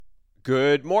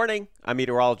Good morning. I'm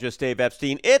meteorologist Dave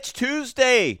Epstein. It's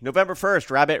Tuesday, November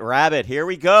 1st. Rabbit. Here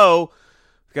we go.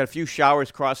 We've got a few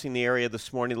showers crossing the area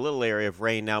this morning. A little area of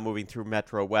rain now moving through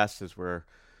Metro West as we're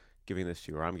giving this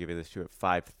to you, or I'm giving this to you at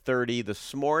 5:30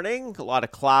 this morning. A lot of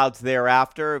clouds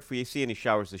thereafter. If we see any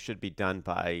showers, they should be done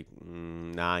by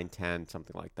 9, 10,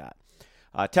 something like that.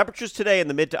 Temperatures today in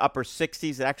the mid to upper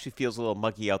 60s. It actually feels a little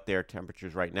muggy out there.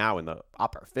 Temperatures right now in the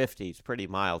upper 50s. Pretty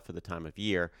mild for the time of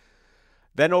year.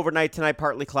 Then overnight tonight,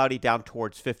 partly cloudy down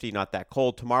towards 50, not that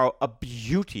cold. Tomorrow, a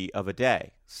beauty of a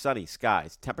day. Sunny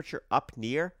skies. Temperature up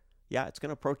near, it's going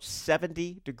to approach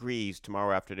 70 degrees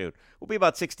tomorrow afternoon. We'll be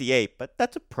about 68, but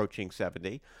that's approaching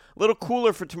 70. A little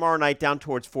cooler for tomorrow night, down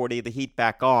towards 40. The heat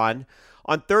back on.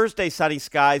 On Thursday, sunny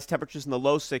skies. Temperatures in the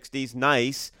low 60s.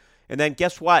 Nice. And then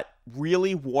guess what?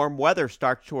 Really warm weather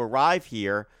starts to arrive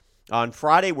here. On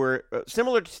Friday, we're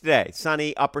similar to today.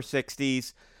 Sunny, upper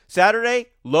 60s. Saturday,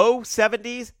 low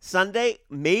 70s. Sunday,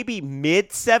 maybe mid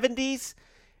 70s.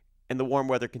 And the warm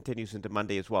weather continues into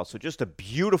Monday as well. So just a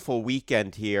beautiful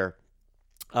weekend here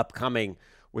upcoming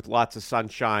with lots of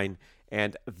sunshine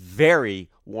and very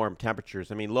warm temperatures.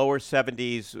 I mean, lower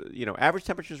 70s. Average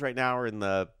temperatures right now are in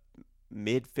the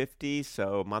mid 50s.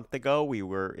 So a month ago, we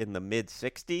were in the mid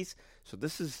 60s. So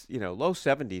this is, low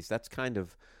 70s. That's kind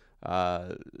of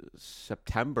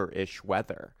September-ish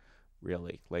weather,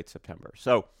 really, late September.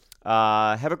 So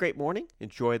have a great morning.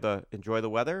 Enjoy the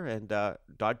weather and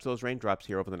dodge those raindrops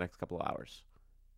here over the next couple of hours.